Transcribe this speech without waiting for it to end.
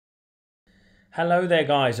Hello there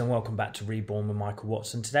guys, and welcome back to Reborn with Michael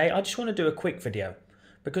Watson. Today I just want to do a quick video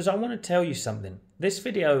because I want to tell you something. This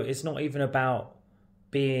video is not even about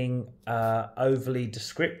being overly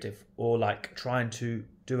descriptive or like trying to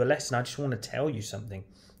do a lesson. I just want to tell you something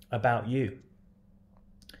about you.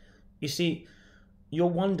 You see, you're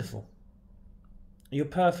wonderful. You're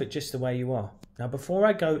perfect just the way you are. Now before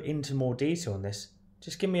I go into more detail on this,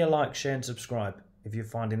 just give me a like, share and subscribe if you're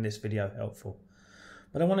finding this video helpful.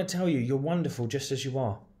 But I want to tell you, you're wonderful just as you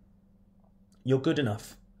are. You're good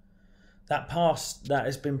enough. That past that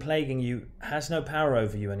has been plaguing you has no power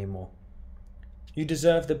over you anymore. You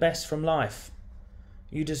deserve the best from life.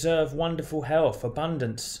 You deserve wonderful health,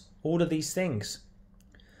 abundance, all of these things.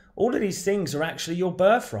 All of these things are actually your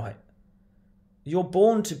birthright. You're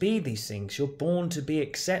born to be these things. You're born to be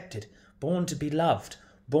accepted, born to be loved,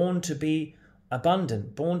 born to be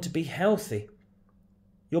abundant, born to be healthy.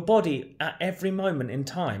 Your body at every moment in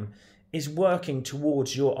time is working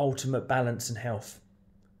towards your ultimate balance and health.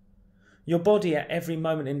 Your body at every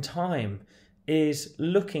moment in time is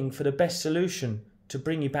looking for the best solution to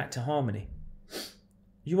bring you back to harmony.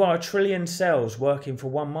 You are a trillion cells working for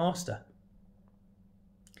one master.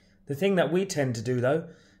 The thing that we tend to do though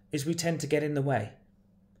is we tend to get in the way.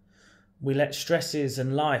 We let stresses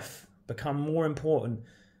and life become more important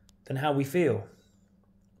than how we feel.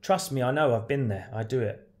 Trust me, I know, I've been there. I do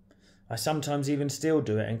it. I sometimes even still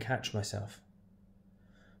do it and catch myself.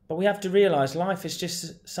 But we have to realise life is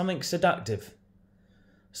just something seductive.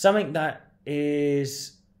 Something that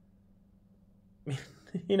is,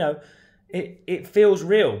 you know, it feels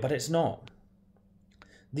real, but it's not.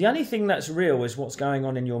 The only thing that's real is what's going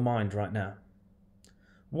on in your mind right now.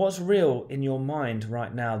 What's real in your mind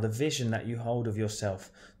right now, the vision that you hold of yourself,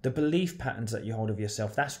 the belief patterns that you hold of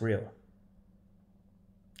yourself, that's real.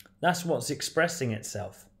 That's what's expressing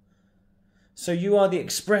itself. So you are the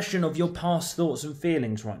expression of your past thoughts and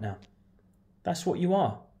feelings right now. That's what you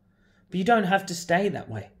are. But you don't have to stay that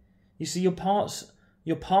way. You see, your past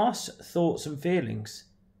thoughts and feelings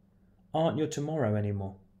aren't your tomorrow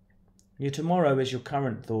anymore. Your tomorrow is your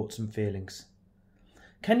current thoughts and feelings.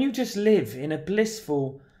 Can you just live in a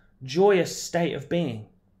blissful, joyous state of being,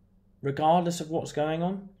 regardless of what's going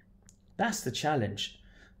on? That's the challenge.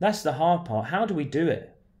 That's the hard part. How do we do it?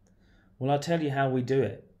 Well, I'll tell you how we do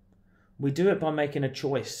it. We do it by making a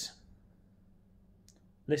choice.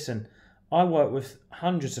 Listen, I work with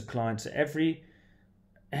hundreds of clients every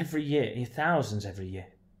year, thousands every year,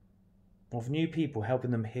 of new people,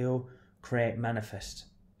 helping them heal, create, manifest.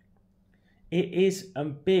 It is a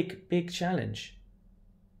big, big challenge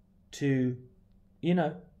to,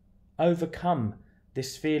 overcome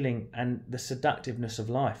this feeling and the seductiveness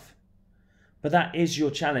of life. But that is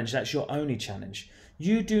your challenge. That's your only challenge.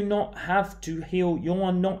 You do not have to heal. You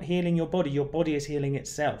are not healing your body. Your body is healing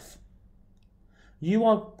itself. You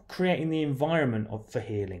are creating the environment for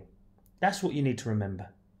healing. That's what you need to remember.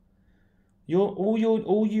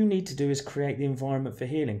 All you need to do is create the environment for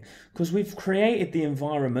healing, because we've created the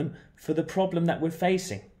environment for the problem that we're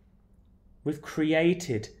facing. We've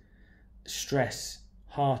created stress,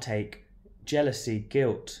 heartache, jealousy,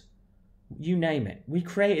 guilt, you name it. We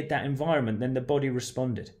created that environment, then the body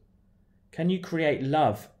responded. Can you create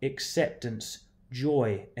love, acceptance,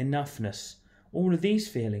 joy, enoughness, all of these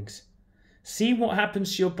feelings? See what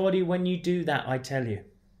happens to your body when you do that, I tell you.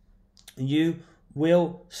 You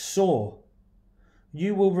will soar.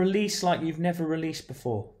 You will release like you've never released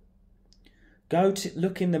before. Go to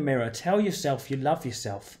look in the mirror, tell yourself you love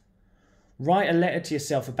yourself. Write a letter to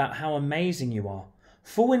yourself about how amazing you are.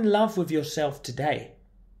 Fall in love with yourself today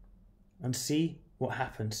and see what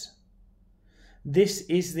happens. This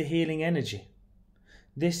is the healing energy.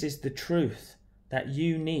 This is the truth that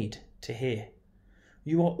you need to hear.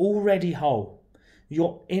 You are already whole.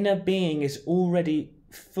 Your inner being is already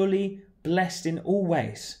fully blessed in all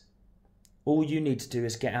ways. All you need to do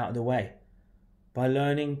is get out of the way by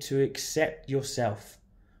learning to accept yourself,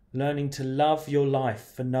 learning to love your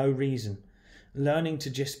life for no reason, learning to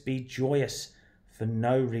just be joyous for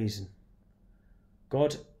no reason.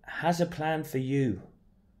 God has a plan for you,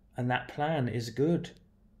 and that plan is good.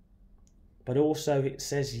 But also it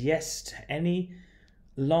says yes to any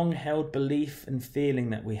long-held belief and feeling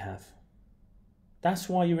that we have. That's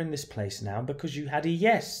why you're in this place now, because you had a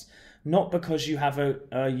yes, not because you have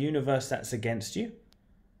a universe that's against you.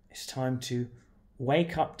 It's time to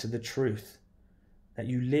wake up to the truth that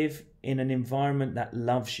you live in an environment that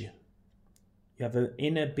loves you. You have an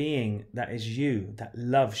inner being that is you, that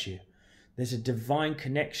loves you. There's a divine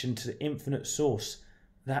connection to the infinite source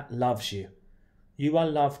that loves you. You are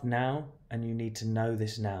loved now, and you need to know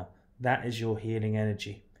this now. That is your healing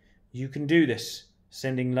energy. You can do this.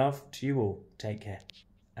 Sending love to you all. Take care.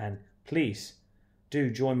 And please do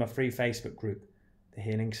join my free Facebook group, The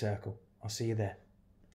Healing Circle. I'll see you there.